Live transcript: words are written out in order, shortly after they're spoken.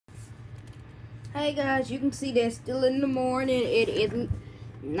Hey guys, you can see that still in the morning. It is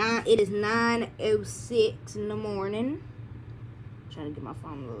 9:06 in the morning. I'm trying to get my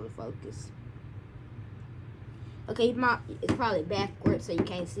phone a little focused. Okay, it's probably backwards so you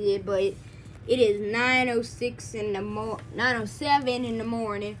can't see it, but it is 9:06 in the 9:07 in the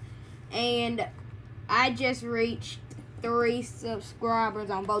morning, and I just reached 3 subscribers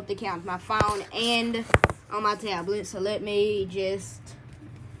on both accounts, my phone and on my tablet. So let me just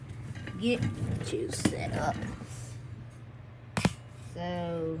get you set up.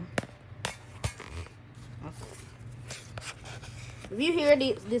 So if you hear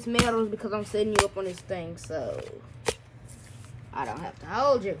this metal, is because I'm setting you up on this thing, so I don't have to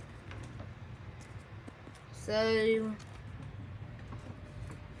hold you. So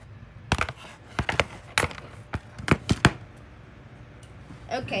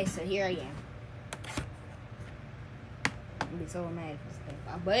okay, so here I am. I'm be so mad at this thing,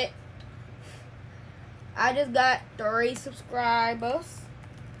 but I just got 3 subscribers.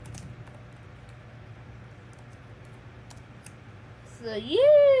 So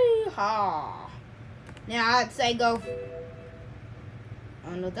yeehaw! Now I'd say go. I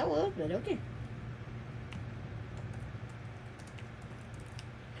don't know what that was, but okay.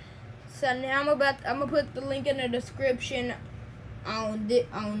 So now I'm gonna put the link in the description on this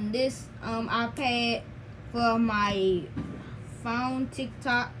iPad for my phone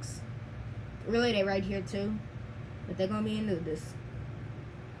TikToks. Really, they're right here too, but they're gonna be into this.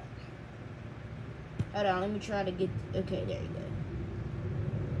 Hold on, let me try to get. Okay, there you go.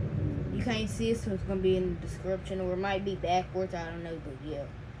 You can't see it, so it's gonna be in the description, or it might be backwards. I don't know, but yeah,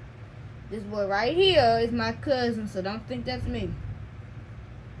 this boy right here is my cousin, so don't think that's me.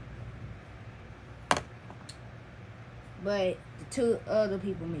 But the 2 other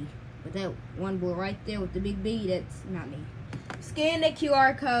people, me. But that one boy right there with the big B, that's not me. Scan the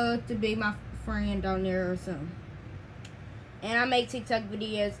QR code to be my friend on there or something. And I make TikTok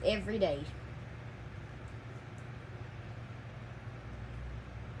videos every day.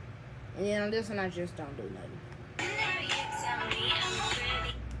 And then on this one, I just don't do nothing.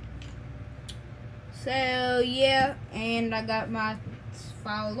 So yeah, and I got my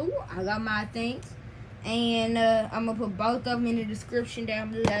follow. I got my things. And I'm gonna put both of them in the description down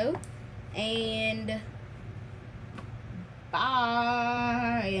below. And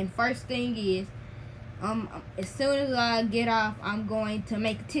bye. And first thing is, as soon as I get off, I'm going to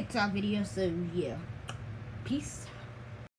make a TikTok video. So yeah, peace.